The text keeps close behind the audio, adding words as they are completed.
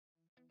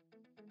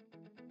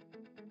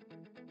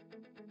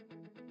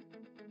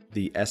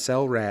The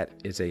SL-RAT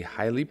is a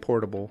highly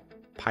portable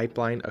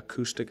pipeline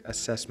acoustic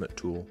assessment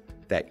tool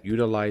that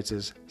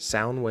utilizes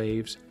sound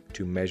waves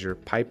to measure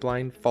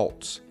pipeline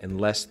faults in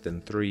less than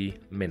 3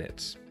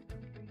 minutes.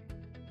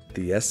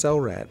 The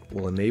SL-RAT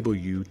will enable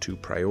you to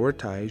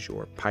prioritize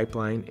your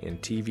pipeline and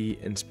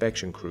TV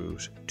inspection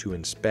crews to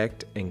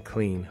inspect and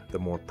clean the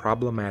more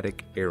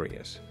problematic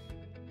areas.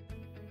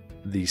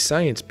 The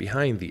science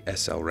behind the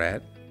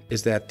SL-RAT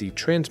is that the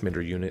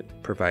transmitter unit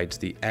provides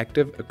the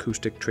active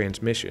acoustic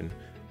transmission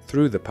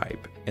through the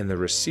pipe, and the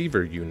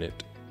receiver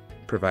unit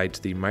provides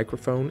the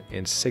microphone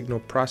and signal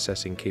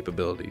processing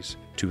capabilities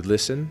to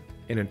listen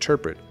and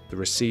interpret the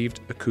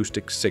received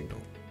acoustic signal.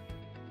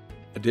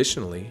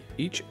 Additionally,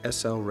 each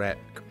SL-RAT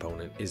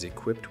component is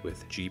equipped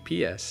with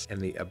GPS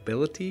and the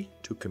ability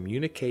to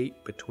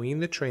communicate between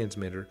the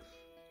transmitter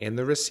and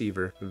the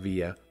receiver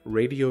via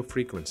radio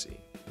frequency,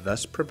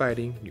 thus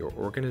providing your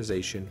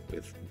organization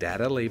with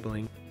data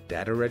labeling,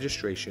 data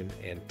registration,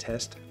 and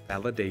test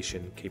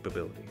validation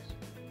capabilities.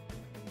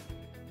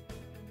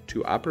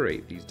 To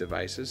operate these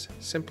devices,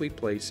 simply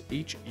place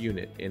each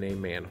unit in a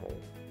manhole.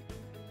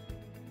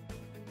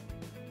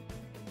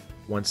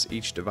 Once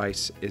each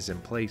device is in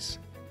place,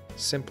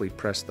 simply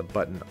press the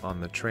button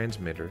on the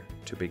transmitter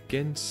to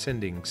begin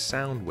sending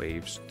sound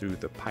waves through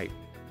the pipe,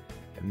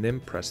 and then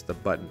press the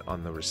button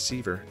on the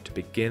receiver to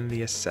begin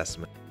the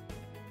assessment.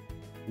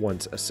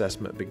 Once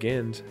assessment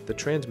begins, the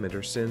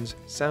transmitter sends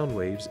sound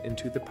waves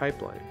into the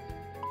pipeline.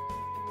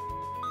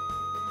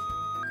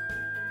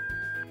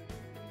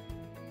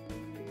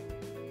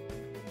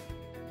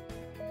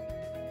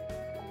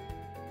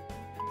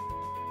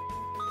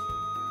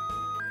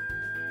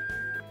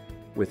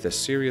 With a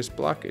serious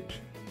blockage,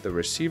 the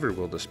receiver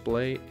will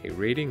display a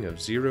rating of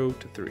 0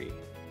 to 3,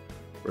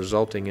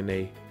 resulting in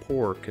a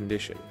poor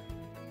condition.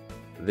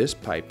 This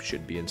pipe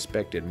should be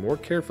inspected more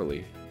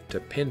carefully to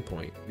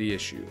pinpoint the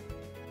issue.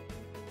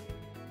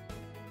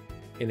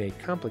 In a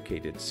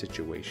complicated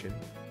situation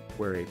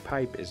where a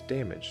pipe is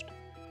damaged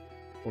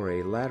or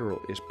a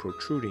lateral is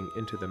protruding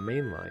into the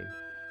main line,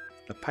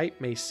 the pipe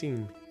may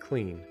seem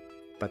clean,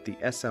 but the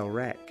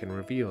SL-RAT can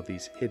reveal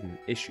these hidden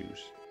issues.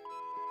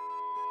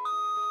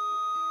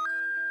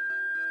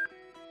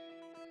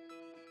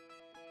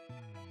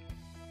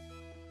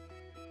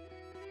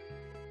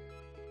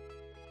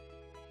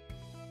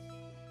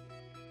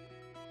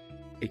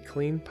 A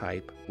clean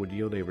pipe would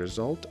yield a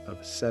result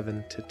of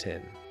 7 to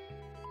 10.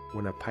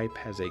 When a pipe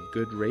has a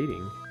good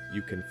rating,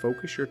 you can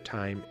focus your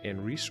time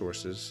and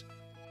resources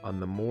on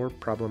the more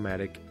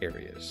problematic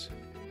areas.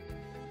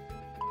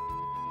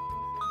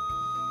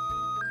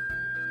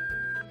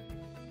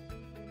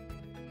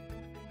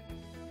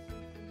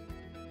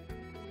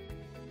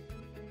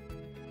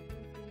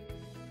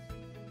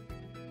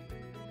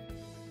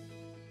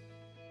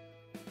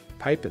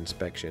 Pipe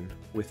inspection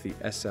with the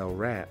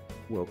SL-RAT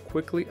will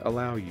quickly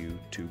allow you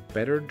to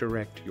better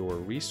direct your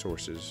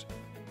resources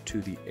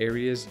to the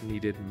areas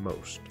needed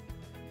most.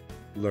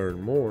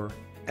 Learn more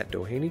at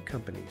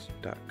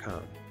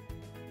dohanycompanies.com.